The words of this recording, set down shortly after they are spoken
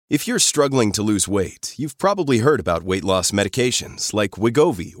If you're struggling to lose weight, you've probably heard about weight loss medications like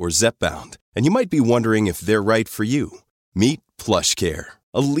Wegovy or Zepbound, and you might be wondering if they're right for you. Meet PlushCare,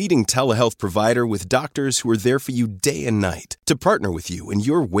 a leading telehealth provider with doctors who are there for you day and night to partner with you in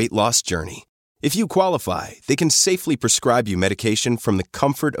your weight loss journey. If you qualify, they can safely prescribe you medication from the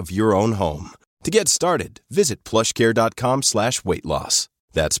comfort of your own home. To get started, visit plushcare.com/weightloss.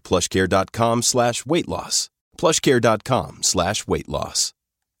 That's plushcare.com/weightloss. plushcare.com/weightloss.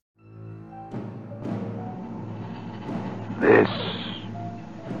 This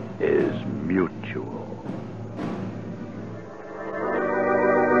is Mutual.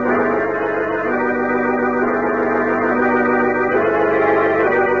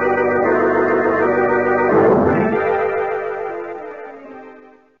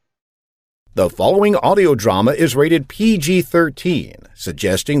 The following audio drama is rated PG-13,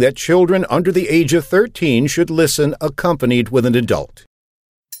 suggesting that children under the age of 13 should listen accompanied with an adult.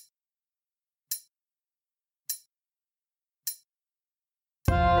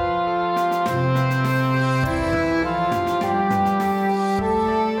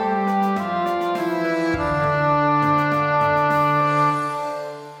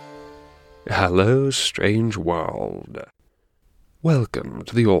 Hello, strange world. Welcome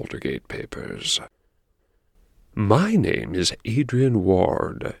to the Aldergate Papers. My name is Adrian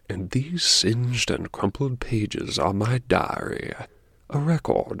Ward, and these singed and crumpled pages are my diary, a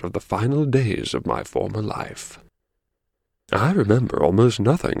record of the final days of my former life. I remember almost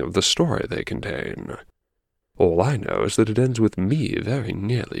nothing of the story they contain. All I know is that it ends with me very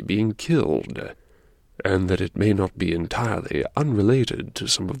nearly being killed, and that it may not be entirely unrelated to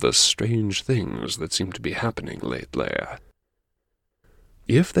some of the strange things that seem to be happening lately.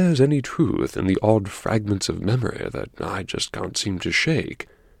 If there's any truth in the odd fragments of memory that I just can't seem to shake,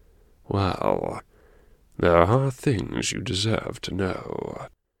 well, there are things you deserve to know.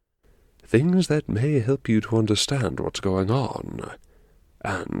 Things that may help you to understand what's going on,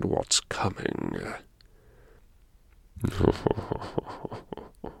 and what's coming.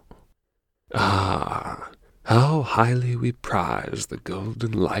 Ah, how highly we prize the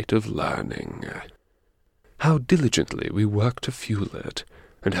golden light of learning. How diligently we work to fuel it,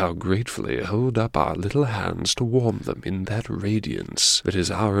 and how gratefully hold up our little hands to warm them in that radiance that is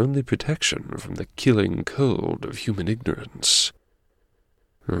our only protection from the killing cold of human ignorance.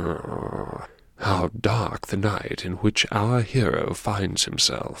 Oh, how dark the night in which our hero finds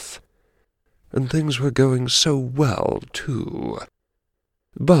himself. And things were going so well, too.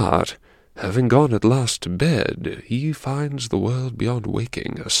 But, having gone at last to bed, he finds the world beyond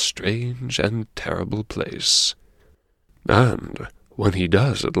waking a strange and terrible place. And when he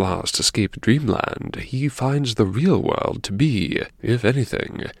does at last escape dreamland, he finds the real world to be, if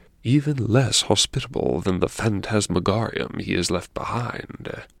anything, even less hospitable than the phantasmagorium he has left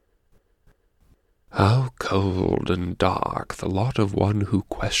behind. How cold and dark the lot of one who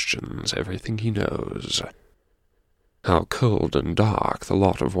questions everything he knows. How cold and dark the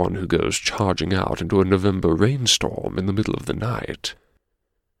lot of one who goes charging out into a November rainstorm in the middle of the night.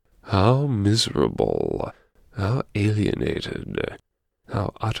 How miserable, how alienated,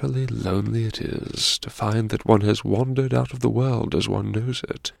 how utterly lonely it is to find that one has wandered out of the world as one knows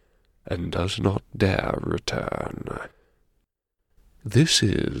it, and does not dare return. This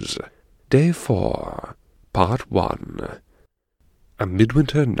is Day 4, Part 1, A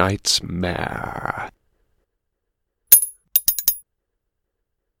Midwinter Night's Mare.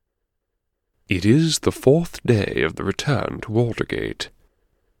 It is the 4th day of the return to Aldergate.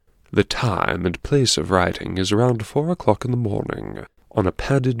 The time and place of writing is around 4 o'clock in the morning, on a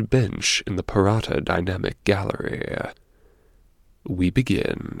padded bench in the Parata Dynamic Gallery. We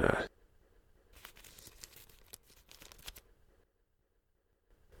begin.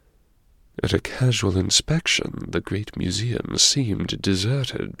 At a casual inspection, the great museum seemed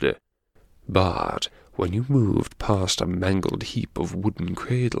deserted, but when you moved past a mangled heap of wooden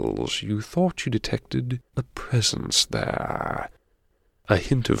cradles, you thought you detected a presence there. A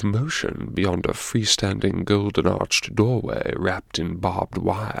hint of motion beyond a freestanding golden-arched doorway wrapped in barbed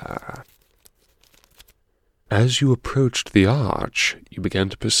wire. As you approached the arch, you began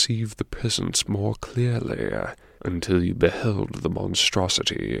to perceive the presence more clearly, until you beheld the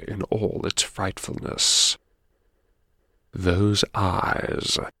monstrosity in all its frightfulness. Those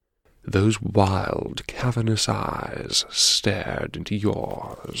eyes, those wild, cavernous eyes, stared into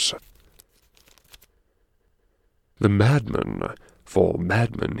yours. The madman, for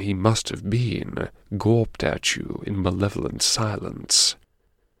madman he must have been, gawped at you in malevolent silence.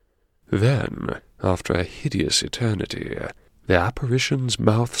 Then, after a hideous eternity, the apparition's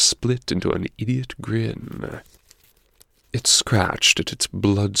mouth split into an idiot grin. It scratched at its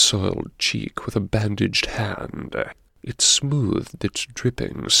blood-soiled cheek with a bandaged hand. It smoothed its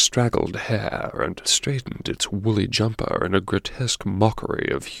dripping, straggled hair and straightened its woolly jumper in a grotesque mockery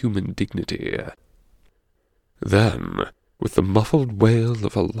of human dignity. Then, with the muffled wail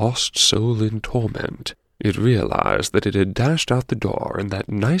of a lost soul in torment, it realized that it had dashed out the door in that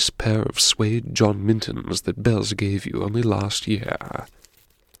nice pair of suede John Mintons that Bells gave you only last year.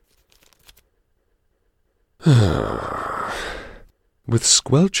 With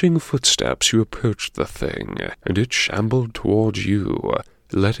squelching footsteps you approached the thing, and it shambled towards you,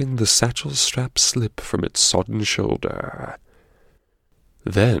 letting the satchel strap slip from its sodden shoulder.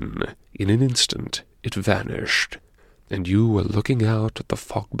 Then, in an instant, it vanished, and you were looking out at the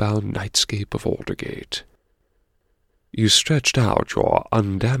fog-bound nightscape of Aldergate. You stretched out your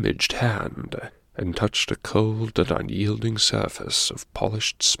undamaged hand and touched a cold and unyielding surface of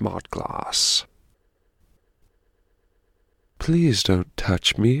polished smart glass. "Please don't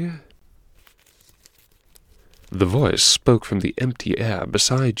touch me." The voice spoke from the empty air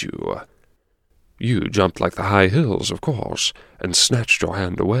beside you. You jumped like the high hills, of course, and snatched your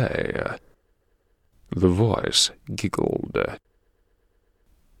hand away. The voice giggled.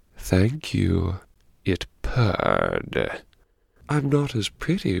 "Thank you," it purred. "I'm not as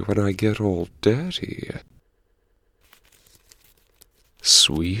pretty when I get all dirty."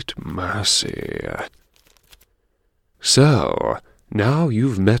 Sweet mercy. So, now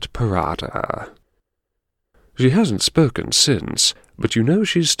you've met Parata. She hasn't spoken since, but you know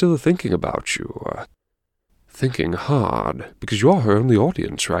she's still thinking about you. Thinking hard, because you're her only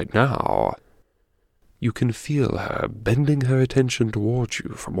audience right now. You can feel her bending her attention towards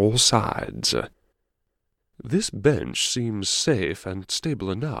you from all sides. This bench seems safe and stable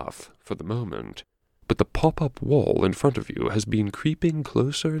enough for the moment, but the pop-up wall in front of you has been creeping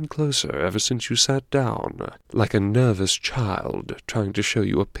closer and closer ever since you sat down, like a nervous child trying to show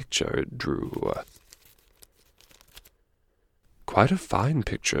you a picture it drew. Quite a fine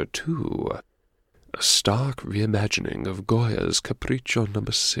picture, too. A stark reimagining of Goya's Capriccio No.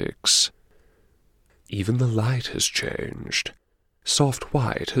 6. Even the light has changed. Soft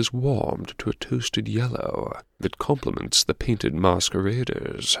white has warmed to a toasted yellow that complements the painted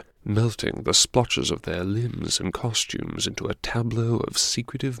masqueraders, melting the splotches of their limbs and costumes into a tableau of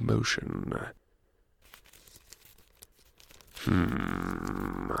secretive motion.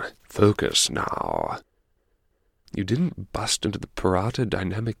 Focus now. You didn't bust into the Parata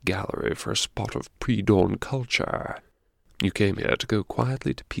Dynamic Gallery for a spot of pre-dawn culture. You came here to go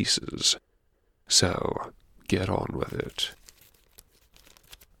quietly to pieces. So, get on with it.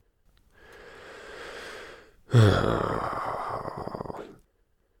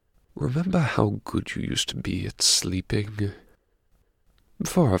 Remember how good you used to be at sleeping?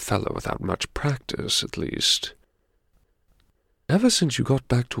 For a fellow without much practice, at least. Ever since you got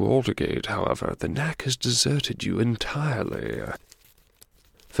back to Aldergate, however, the knack has deserted you entirely.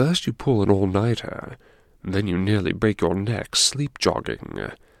 First you pull an all-nighter, then you nearly break your neck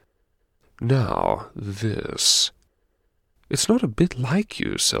sleep-jogging. Now, this. It's not a bit like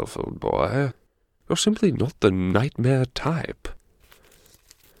you, Self, old boy. You're simply not the nightmare type.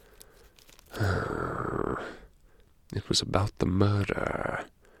 It was about the murder.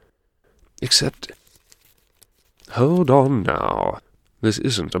 Except... Hold on now. This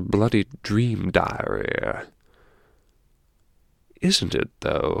isn't a bloody dream diary. Isn't it,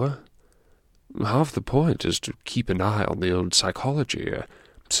 though? Half the point is to keep an eye on the old psychology,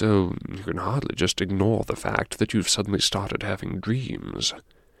 so you can hardly just ignore the fact that you've suddenly started having dreams.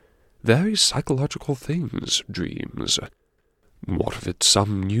 Very psychological things, dreams. What if it's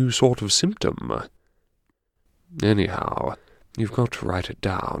some new sort of symptom? Anyhow, you've got to write it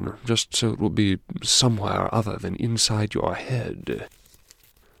down, just so it will be somewhere other than inside your head.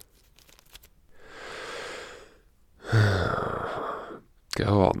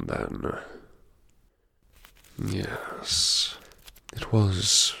 Go on, then. Yes, it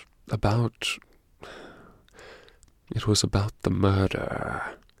was about the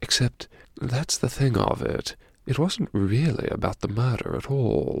murder. Except, that's the thing of it. It wasn't really about the murder at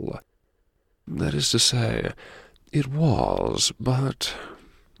all. That is to say, it was, but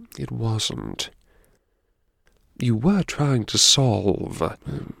it wasn't. You were trying to solve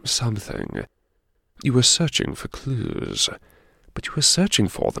something. You were searching for clues, but you were searching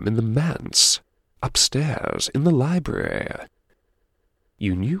for them in the manse, upstairs, in the library.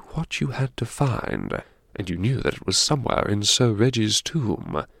 You knew what you had to find, and you knew that it was somewhere in Sir Reggie's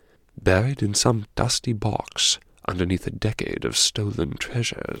tomb, buried in some dusty box underneath a decade of stolen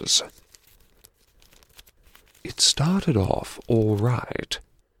treasures. It started off all right.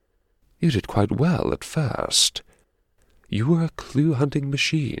 You did quite well at first. You were a clue-hunting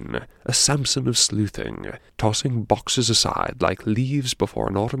machine, a Samson of sleuthing, tossing boxes aside like leaves before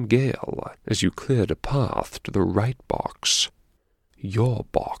an autumn gale as you cleared a path to the right box. Your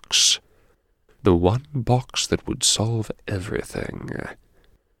box. The one box that would solve everything.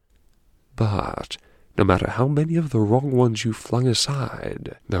 But no matter how many of the wrong ones you flung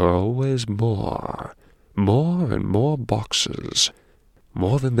aside, there were always more and more boxes,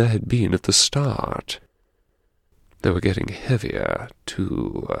 more than there had been at the start. They were getting heavier,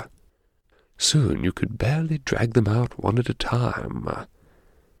 too. Soon you could barely drag them out one at a time.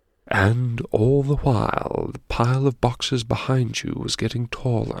 And all the while, the pile of boxes behind you was getting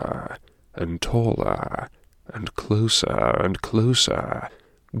taller and taller and closer,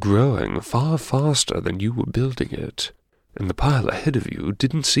 growing far faster than you were building it, and the pile ahead of you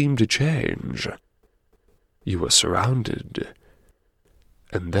didn't seem to change. You were surrounded,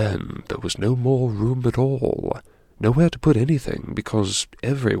 and then there was no more room at all, nowhere to put anything because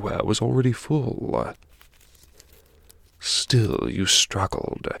everywhere was already full. Still you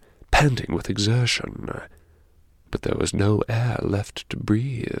struggled, panting with exertion, but there was no air left to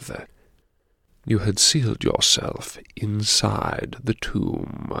breathe. You had sealed yourself inside the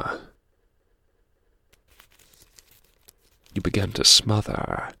tomb. You began to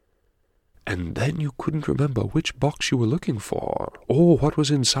smother, and then you couldn't remember which box you were looking for, or what was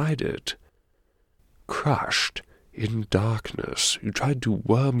inside it. Crushed in darkness, you tried to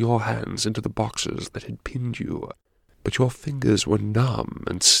worm your hands into the boxes that had pinned you, but your fingers were numb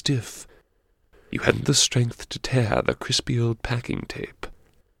and stiff. You hadn't the strength to tear the crispy old packing tape.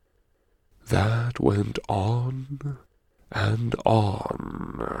 That went on and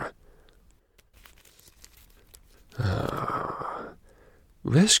on.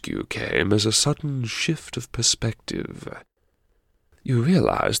 Rescue came as a sudden shift of perspective. You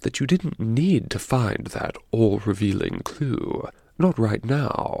realized that you didn't need to find that all-revealing clue, not right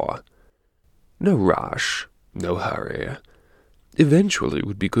now. No rush, no hurry. Eventually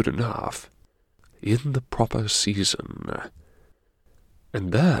would be good enough, in the proper season.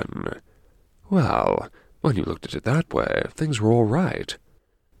 And then, well, when you looked at it that way, things were all right.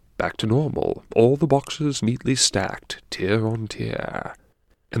 Back to normal, all the boxes neatly stacked, tier on tier.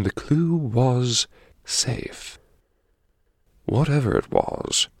 And the clue was safe. Whatever it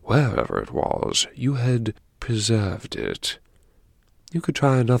was, wherever it was, you had preserved it. You could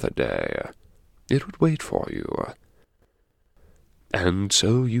try another day. It would wait for you. And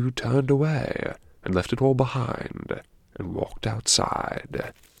so you turned away and left it all behind and walked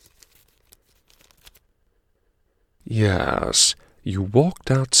outside. Yes, you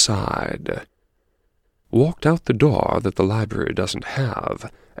walked outside. Walked out the door that the library doesn't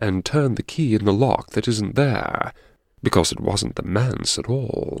have, and turned the key in the lock that isn't there, because it wasn't the manse at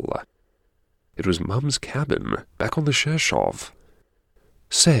all. It was Mum's cabin, back on the Shershov.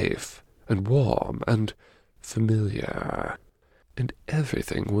 Safe, and warm, and familiar, and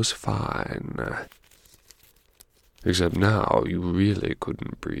everything was fine. Except now you really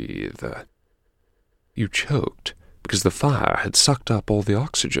couldn't breathe. You choked, because the fire had sucked up all the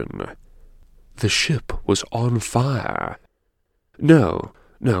oxygen. The ship was on fire. No,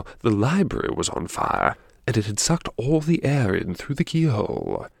 the library was on fire, and it had sucked all the air in through the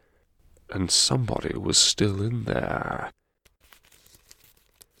keyhole. And somebody was still in there.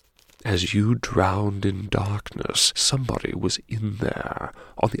 As you drowned in darkness, somebody was in there,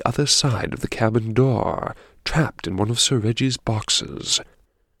 on the other side of the cabin door, trapped in one of Sir Reggie's boxes.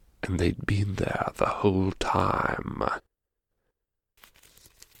 And they'd been there the whole time.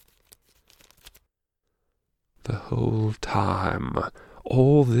 The whole time,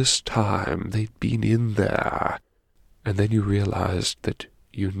 all this time, they'd been in there. And then you realized that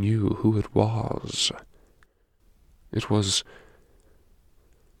you knew who it was. It was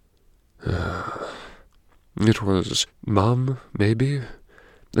Mum, maybe,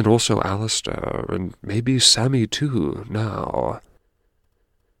 and also Alistair, and maybe Sammy too, now.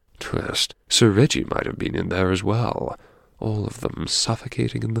 Twist, Sir Reggie might have been in there as well, all of them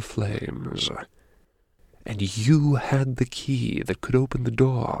suffocating in the flames. And you had the key that could open the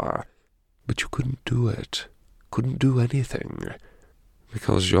door, but you couldn't do it, couldn't do anything,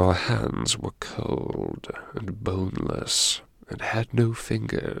 because your hands were cold and boneless and had no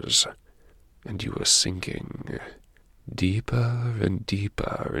fingers, and you were sinking deeper and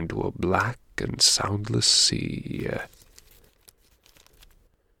deeper into a black and soundless sea.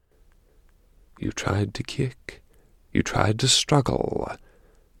 You tried to kick, you tried to struggle,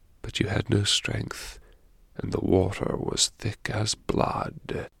 but you had no strength, and the water was thick as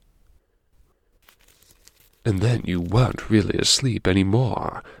blood. And then you weren't really asleep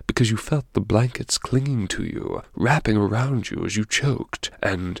anymore, because you felt the blankets clinging to you, wrapping around you as you choked,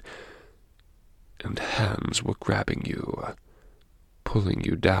 and hands were grabbing you, pulling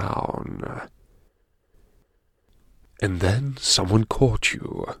you down. And then someone caught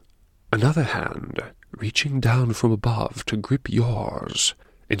you, another hand reaching down from above to grip yours,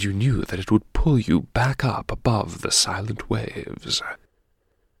 and you knew that it would pull you back up above the silent waves.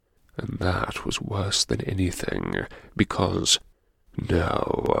 And that was worse than anything, because,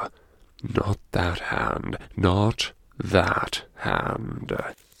 no, not that hand, not that hand.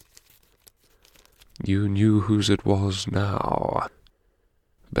 You knew whose it was now.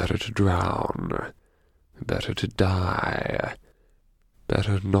 Better to drown, better to die,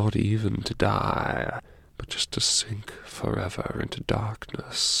 better not even to die, but just to sink forever into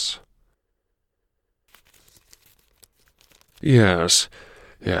darkness. Yes,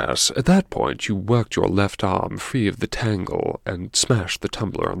 at that point you worked your left arm free of the tangle and smashed the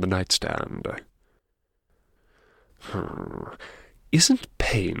tumbler on the nightstand. Isn't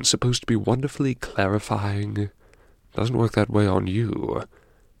pain supposed to be wonderfully clarifying? Doesn't work that way on you.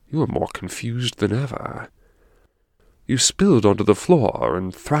 You are more confused than ever. You spilled onto the floor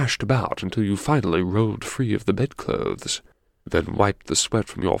and thrashed about until you finally rolled free of the bedclothes, then wiped the sweat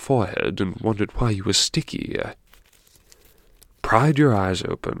from your forehead and wondered why you were sticky. Pried your eyes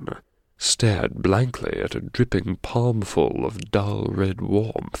open, stared blankly at a dripping palmful of dull red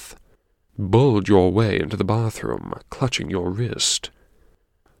warmth, bulled your way into the bathroom, clutching your wrist,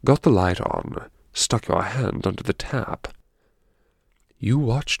 got the light on, stuck your hand under the tap. You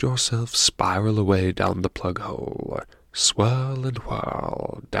watched yourself spiral away down the plug hole, swirl and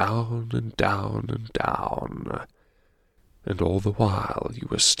whirl, down and down and down. And all the while you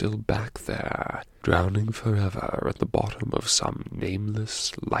were still back there, drowning forever at the bottom of some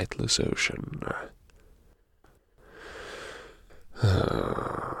nameless, lightless ocean.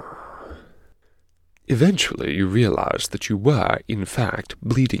 Eventually you realized that you were, in fact,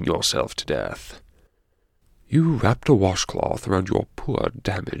 bleeding yourself to death. You wrapped a washcloth around your poor,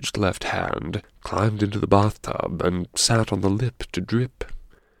 damaged left hand, climbed into the bathtub, and sat on the lip to drip.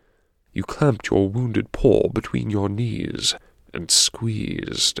 You clamped your wounded paw between your knees and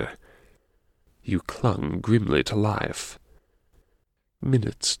squeezed. You clung grimly to life.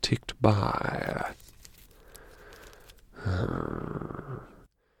 Minutes ticked by.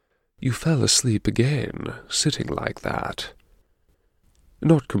 You fell asleep again, sitting like that.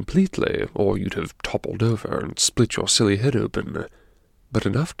 Not completely, or you'd have toppled over and split your silly head open, but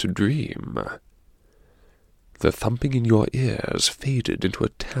enough to dream. The thumping in your ears faded into a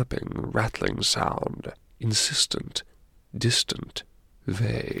tapping, rattling sound, insistent, distant,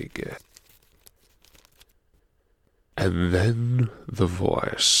 vague. And then the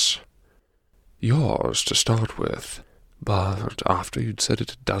voice. Yours to start with, but after you'd said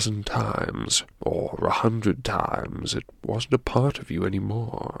it 12 times, or 100 times, it wasn't a part of you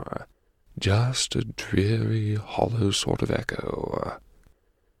anymore. Just a dreary, hollow sort of echo.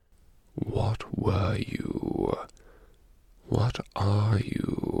 What were you? What are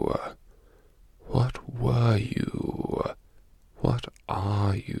you? What were you? What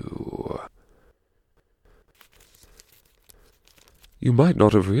are you? You might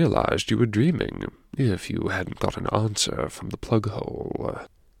not have realized you were dreaming if you hadn't got an answer from the plug hole.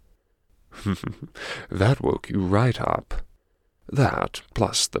 That woke you right up. That,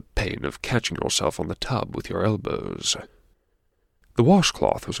 plus the pain of catching yourself on the tub with your elbows. The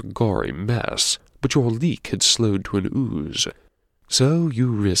washcloth was a gory mess, but your leak had slowed to an ooze, so you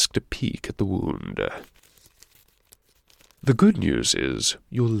risked a peek at the wound. The good news is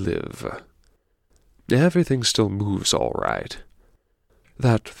you'll live. Everything still moves all right.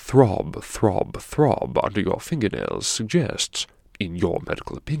 That throb, throb, throb under your fingernails suggests, in your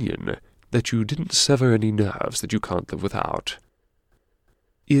medical opinion, that you didn't sever any nerves that you can't live without.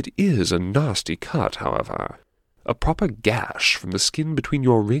 It is a nasty cut, however. A proper gash from the skin between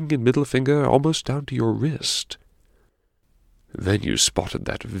your ring and middle finger almost down to your wrist. Then you spotted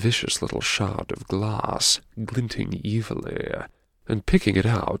that vicious little shard of glass, glinting evilly, and picking it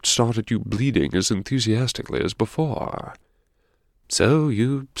out started you bleeding as enthusiastically as before. So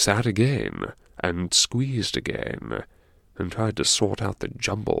you sat again, and squeezed again, and tried to sort out the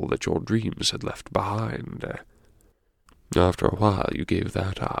jumble that your dreams had left behind. After a while you gave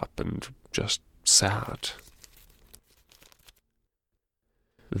that up and just sat.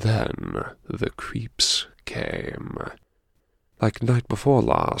 Then the creeps came. Like night before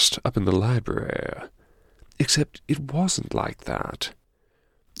last, up in the library. Except it wasn't like that.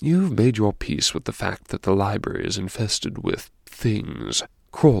 You've made your peace with the fact that the library is infested with things,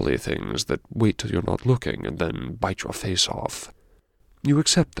 crawly things that wait till you're not looking and then bite your face off. You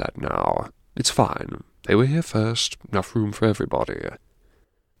accept that now. It's fine. They were here first, enough room for everybody.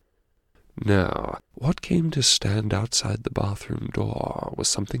 Now, what came to stand outside the bathroom door was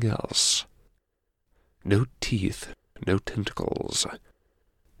something else. No teeth, no tentacles,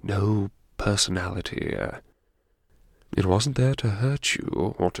 no personality. It wasn't there to hurt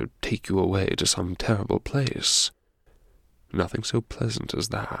you or to take you away to some terrible place. Nothing so pleasant as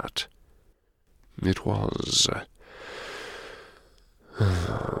that. It was...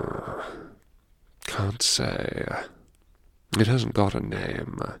 can't say. It hasn't got a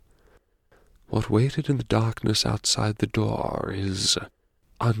name. What waited in the darkness outside the door is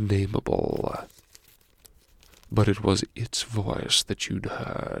unnameable. But it was its voice that you'd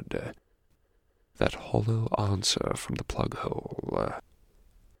heard. That hollow answer from the plug hole.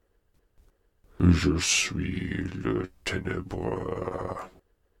 Je suis le ténébreux.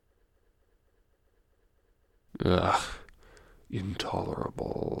 Ugh,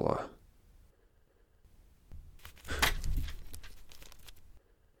 intolerable.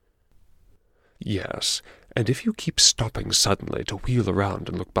 Yes, and if you keep stopping suddenly to wheel around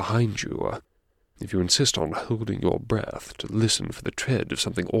and look behind you, if you insist on holding your breath to listen for the tread of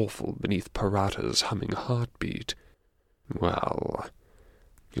something awful beneath Parata's humming heartbeat, well,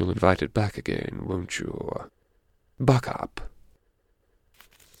 you'll invite it back again, won't you? Buck up.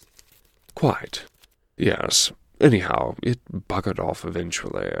 Quite. Yes. Anyhow, it buggered off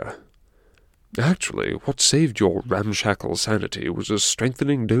eventually. Actually, what saved your ramshackle sanity was a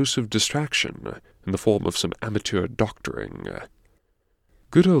strengthening dose of distraction in the form of some amateur doctoring.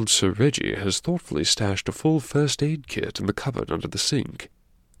 Good old Sir Reggie has thoughtfully stashed a full first-aid kit in the cupboard under the sink.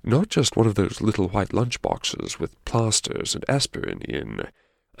 Not just one of those little white lunch boxes with plasters and aspirin in,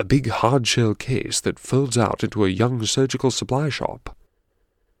 a big hard-shell case that folds out into a young surgical supply shop.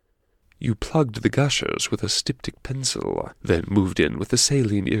 You plugged the gushers with a styptic pencil, then moved in with the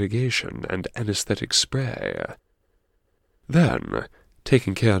saline irrigation and anesthetic spray. Then,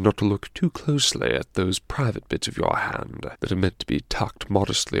 taking care not to look too closely at those private bits of your hand that are meant to be tucked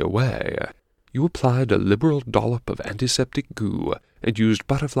modestly away, you applied a liberal dollop of antiseptic goo and used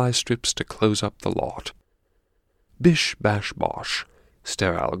butterfly strips to close up the lot. Bish, bash, bosh.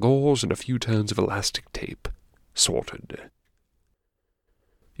 Sterile gauze and a few turns of elastic tape. Sorted.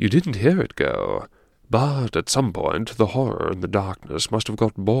 You didn't hear it go, but at some point the horror and the darkness must have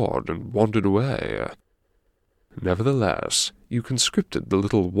got bored and wandered away. Nevertheless, you conscripted the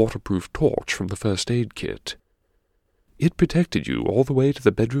little waterproof torch from the first-aid kit. It protected you all the way to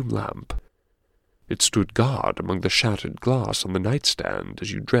the bedroom lamp. It stood guard among the shattered glass on the nightstand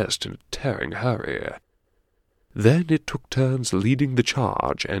as you dressed in a tearing hurry. Then it took turns leading the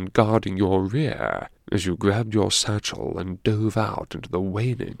charge and guarding your rear as you grabbed your satchel and dove out into the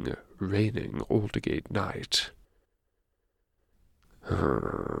waning, raining Aldergate night.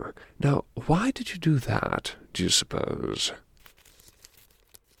 Now, why did you do that, do you suppose?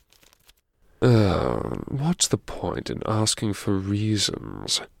 What's the point in asking for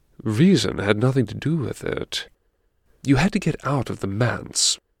reasons? Reason had nothing to do with it. You had to get out of the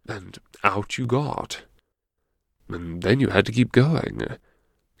manse, and out you got. And then you had to keep going.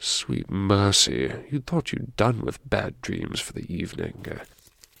 Sweet mercy, you'd thought you'd done with bad dreams for the evening.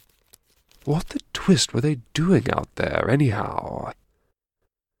 What the twist were they doing out there, anyhow?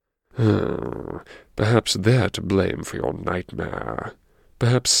 Perhaps they're to blame for your nightmare.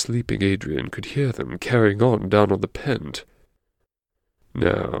 Perhaps sleeping Adrian could hear them carrying on down on the pent.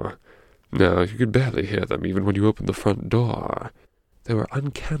 No, you could barely hear them even when you opened the front door. They were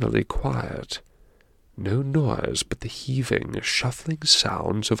uncannily quiet. No noise but the heaving, shuffling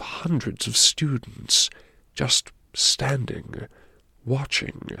sounds of hundreds of students, just standing,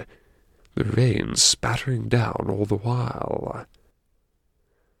 watching, the rain spattering down all the while.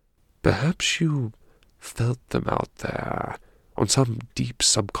 Perhaps you felt them out there, on some deep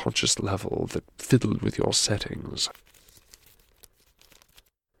subconscious level that fiddled with your settings.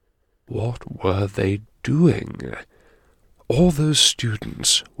 What were they doing? All those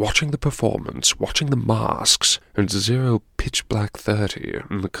students, watching the performance, watching the masks, and 0 pitch-black 30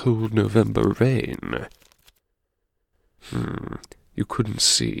 in the cold November rain. You couldn't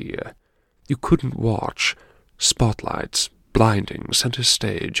see. You couldn't watch. Spotlights, blinding, center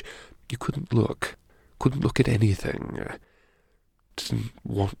stage. You couldn't look at anything. Didn't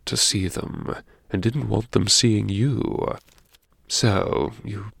want to see them, and didn't want them seeing you. So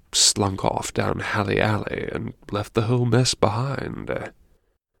you slunk off down Halley Alley and left the whole mess behind.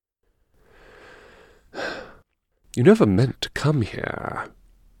 You never meant to come here.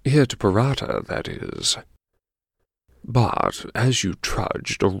 Here to Parata, that is. But as you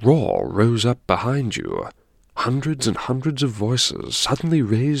trudged, a roar rose up behind you. Hundreds and hundreds of voices suddenly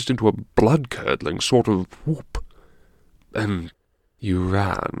raised into a blood-curdling sort of whoop. And you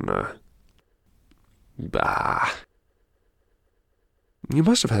ran. Bah. You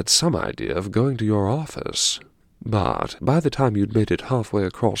must have had some idea of going to your office, but by the time you'd made it halfway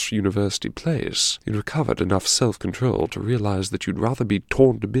across University Place, you'd recovered enough self-control to realize that you'd rather be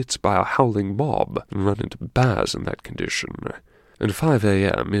torn to bits by a howling mob than run into Baz in that condition. And 5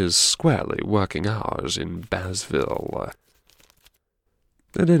 a.m. is squarely working hours in Bazville.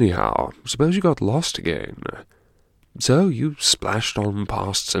 And anyhow, suppose you got lost again. So you splashed on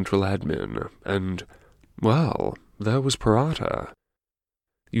past Central Admin, and, well, there was Parata.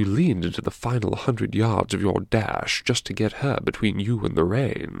 You leaned into the final 100 yards of your dash just to get her between you and the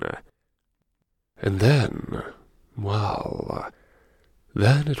rain. And then, well,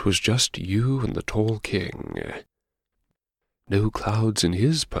 then it was just you and the tall king. No clouds in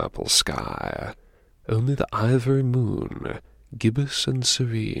his purple sky, only the ivory moon, gibbous and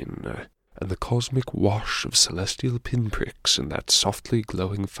serene, and the cosmic wash of celestial pinpricks in that softly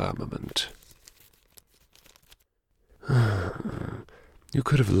glowing firmament. You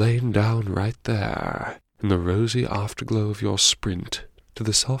could have lain down right there, in the rosy afterglow of your sprint, to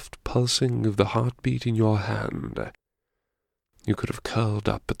the soft pulsing of the heartbeat in your hand. You could have curled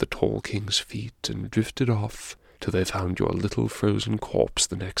up at the tall king's feet and drifted off till they found your little frozen corpse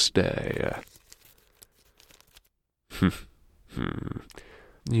the next day.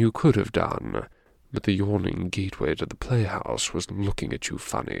 You could have done, but the yawning gateway to the playhouse was looking at you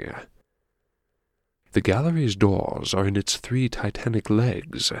funny. The gallery's doors are in its 3 titanic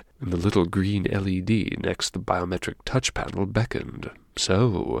legs, and the little green LED next the biometric touch panel beckoned,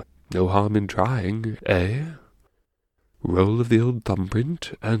 so no harm in trying, eh? Roll of the old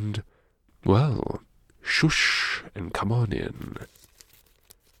thumbprint, and, well, shush, and come on in.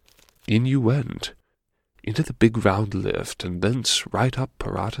 In you went, into the big round lift, and thence right up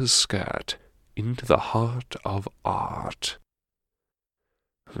Parata's skirt, into the heart of art.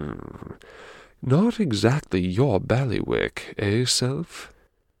 Not exactly your bailiwick, eh, Self?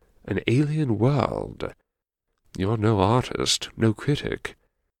 An alien world. You're no artist, no critic.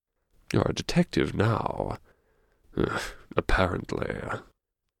 You're a detective now. Apparently.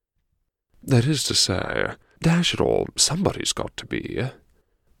 That is to say, dash it all, somebody's got to be.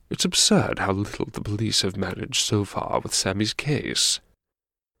 It's absurd how little the police have managed so far with Sammy's case.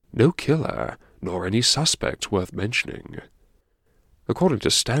 No killer, nor any suspects worth mentioning. According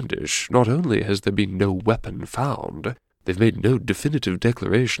to Standish, not only has there been no weapon found, they've made no definitive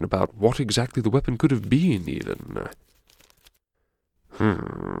declaration about what exactly the weapon could have been, even.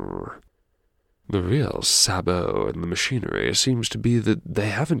 The real sabot in the machinery seems to be that they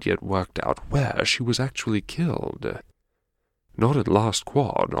haven't yet worked out where she was actually killed. Not at Last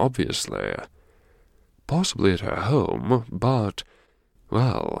Quad, obviously. Possibly at her home, but,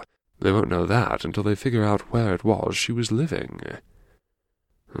 well, they won't know that until they figure out where it was she was living.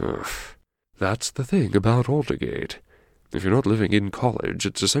 That's the thing about Aldergate. If you're not living in college,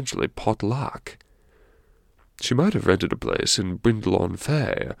 it's essentially pot luck. She might have rented a place in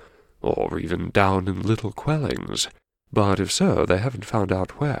Brindle-on-Fay, or even down in Little Quellings, but if so, they haven't found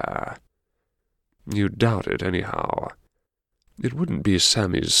out where. You'd doubt it, anyhow. It wouldn't be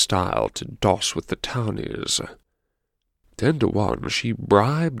Sammy's style to doss with the townies. 10 to 1, she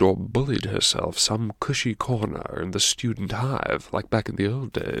bribed or bullied herself some cushy corner in the student hive, like back in the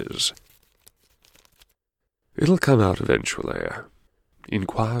old days. It'll come out eventually.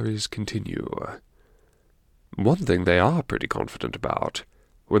 Inquiries continue. One thing they are pretty confident about: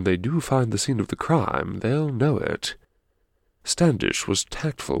 when they do find the scene of the crime, they'll know it. Standish was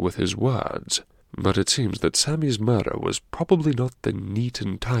tactful with his words, but it seems that Sammy's murder was probably not the neat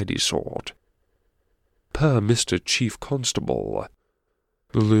and tidy sort. Per Mr. Chief Constable,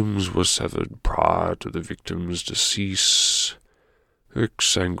 the limbs were severed prior to the victim's decease.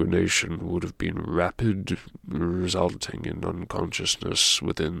 Exsanguination would have been rapid, resulting in unconsciousness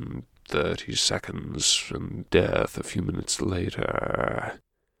within 30 seconds and death a few minutes later.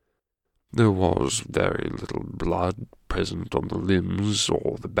 There was very little blood present on the limbs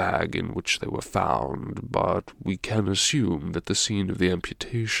or the bag in which they were found, but we can assume that the scene of the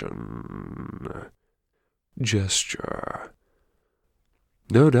amputation... Gesture.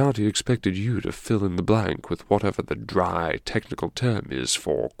 No doubt he expected you to fill in the blank with whatever the dry, technical term is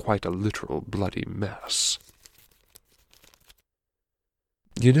for quite a literal bloody mess.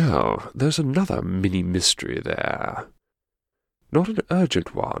 You know, there's another mini-mystery there. Not an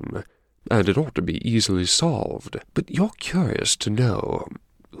urgent one, and it ought to be easily solved, but you're curious to know,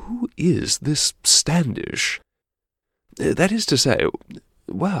 who is this Standish? That is to say,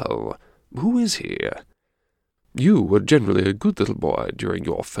 well, who is he? You were generally a good little boy during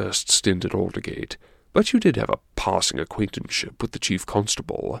your first stint at Aldergate, but you did have a passing acquaintanceship with the chief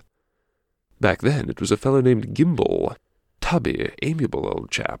constable. Back then it was a fellow named Gimble, tubby, amiable old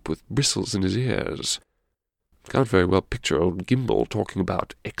chap with bristles in his ears. Can't very well picture old Gimble talking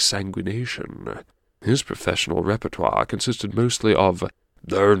about exsanguination. His professional repertoire consisted mostly of,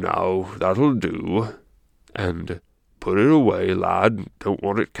 "There now, that'll do," and "Put it away, lad, don't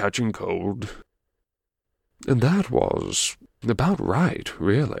want it catching cold." And that was about right,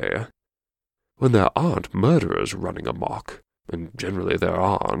 really. When there aren't murderers running amok, and generally there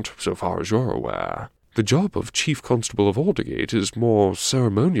aren't, so far as you're aware, the job of Chief Constable of Aldergate is more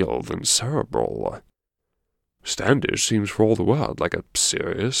ceremonial than cerebral. Standish seems for all the world like a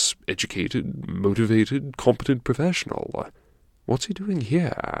serious, educated, motivated, competent professional. What's he doing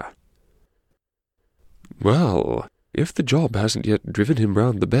here? Well, if the job hasn't yet driven him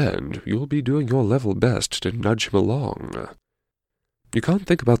round the bend, you'll be doing your level best to nudge him along. You can't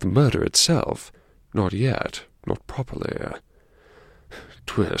think about the murder itself. Not yet. Not properly.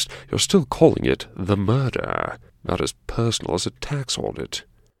 Twist, you're still calling it the murder, not as personal as a tax audit.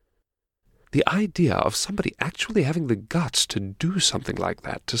 The idea of somebody actually having the guts to do something like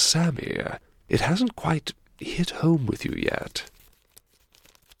that to Sammy, it hasn't quite hit home with you yet.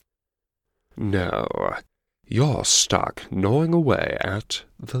 No, you're stuck gnawing away at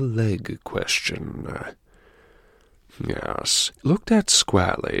the leg question. Yes, looked at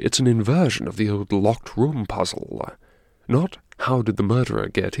squarely, it's an inversion of the old locked room puzzle. Not how did the murderer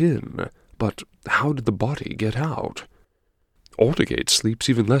get in, but how did the body get out? Aldergate sleeps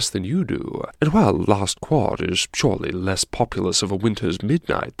even less than you do, and while Last Quad is surely less populous of a winter's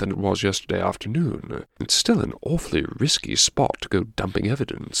midnight than it was yesterday afternoon, it's still an awfully risky spot to go dumping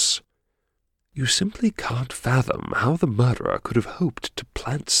evidence. You simply can't fathom how the murderer could have hoped to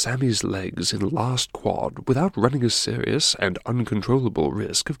plant Sammy's legs in Last Quad without running a serious and uncontrollable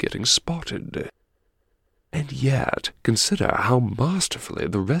risk of getting spotted. And yet, consider how masterfully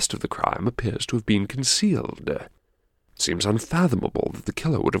the rest of the crime appears to have been concealed. It seems unfathomable that the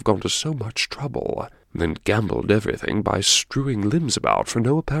killer would have gone to so much trouble, and then gambled everything by strewing limbs about for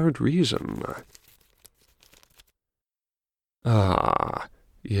no apparent reason. Ah,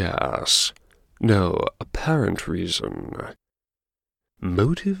 yes. No apparent reason.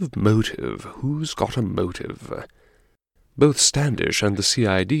 Motive. Who's got a motive? Both Standish and the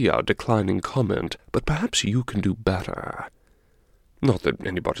CID are declining comment, but perhaps you can do better. Not that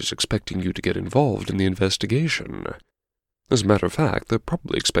anybody's expecting you to get involved in the investigation. As a matter of fact, they're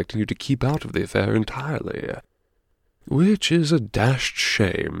probably expecting you to keep out of the affair entirely. Which is a dashed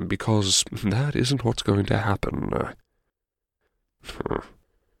shame, because that isn't what's going to happen.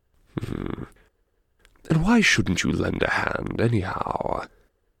 And why shouldn't you lend a hand, anyhow?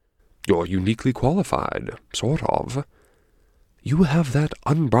 You're uniquely qualified, sort of. You have that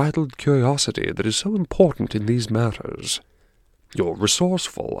unbridled curiosity that is so important in these matters. You're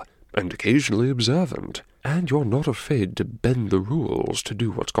resourceful, and occasionally observant, and you're not afraid to bend the rules to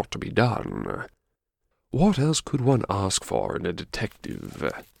do what's got to be done. What else could one ask for in a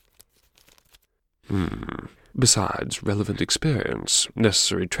detective? Besides relevant experience,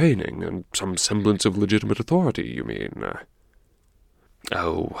 necessary training, and some semblance of legitimate authority, you mean?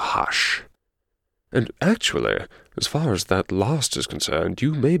 Oh, hush. And actually, as far as that last is concerned,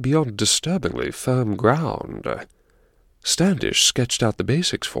 you may be on disturbingly firm ground. Standish sketched out the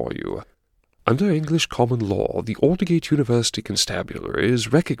basics for you. Under English common law, the Aldergate University Constabulary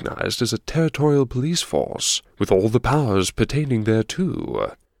is recognized as a territorial police force, with all the powers pertaining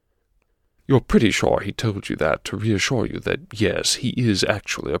thereto. You're pretty sure he told you that to reassure you that, yes, he is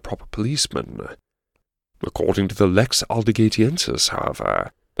actually a proper policeman. According to the Lex Aldergatiensis,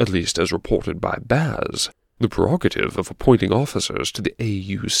 however, at least as reported by Baz, the prerogative of appointing officers to the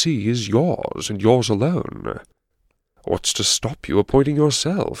AUC is yours, and yours alone. What's to stop you appointing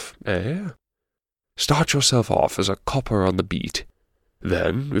yourself, eh? Start yourself off as a copper on the beat.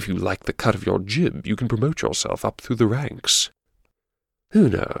 Then, if you like the cut of your jib, you can promote yourself up through the ranks. Who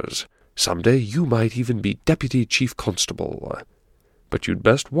knows? Some day you might even be Deputy Chief Constable. But you'd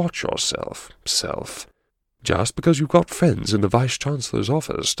best watch yourself, self. Just because you've got friends in the Vice-Chancellor's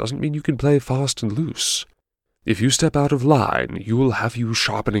office doesn't mean you can play fast and loose. If you step out of line, you'll have you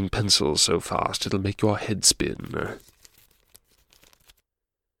sharpening pencils so fast it'll make your head spin.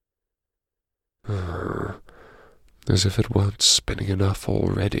 As if it weren't spinning enough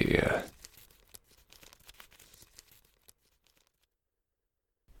already.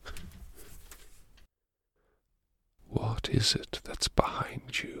 What is it that's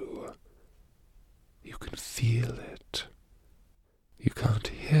behind you? You can feel it.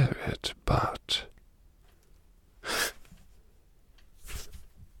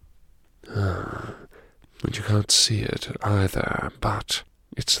 cannot see it either, but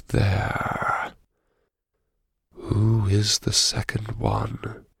it's there. Who is the second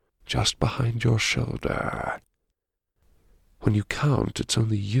one, just behind your shoulder? When you count, it's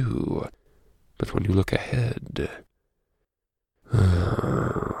only you, but when you look ahead...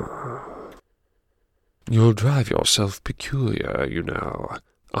 You'll drive yourself peculiar, you know,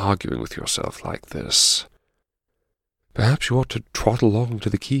 arguing with yourself like this. Perhaps you ought to trot along to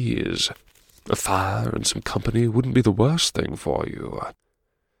the Keys. A fire and some company wouldn't be the worst thing for you.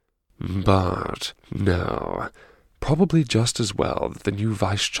 But, no, probably just as well that the new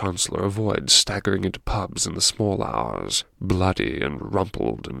Vice-Chancellor avoids staggering into pubs in the small hours, bloody and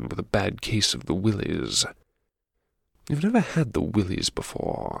rumpled and with a bad case of the willies. You've never had the willies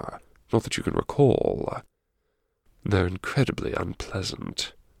before, not that you can recall. They're incredibly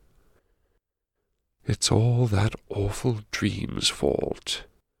unpleasant. It's all that awful dream's fault.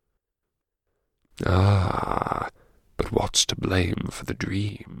 Ah, but what's to blame for the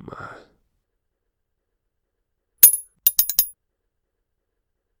dream?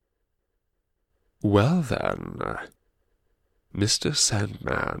 Well then, Mr.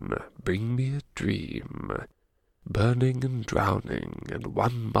 Sandman, bring me a dream, burning and drowning, and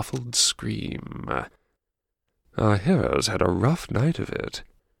one muffled scream. Our heroes had a rough night of it,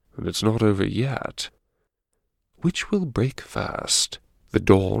 and it's not over yet. Which will break first, the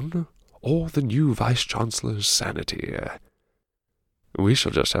dawn or the new Vice-Chancellor's sanity? We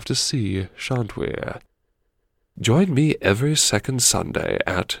shall just have to see, shan't we? Join me every second Sunday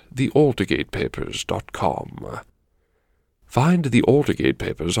at thealdergatepapers.com. Find the Aldergate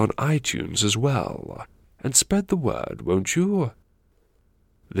Papers on iTunes as well, and spread the word, won't you?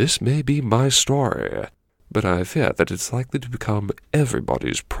 This may be my story, but I fear that it's likely to become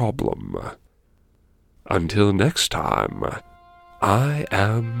everybody's problem. Until next time, I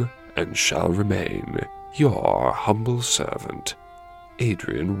am and shall remain your humble servant,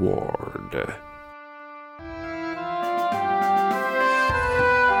 Adrian Ward.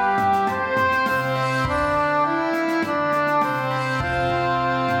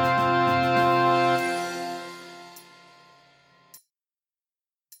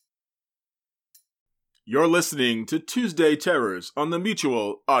 You're listening to Tuesday Terrors on the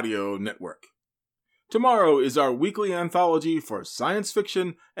Mutual Audio Network. Tomorrow is our weekly anthology for science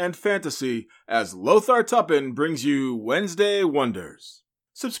fiction and fantasy as Lothar Tuppen brings you Wednesday Wonders.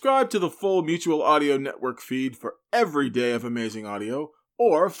 Subscribe to the full Mutual Audio Network feed for every day of amazing audio,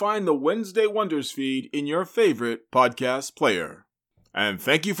 or find the Wednesday Wonders feed in your favorite podcast player. And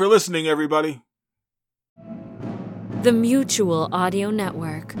thank you for listening, everybody. The Mutual Audio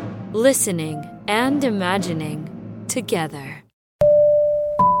Network. Listening and imagining together.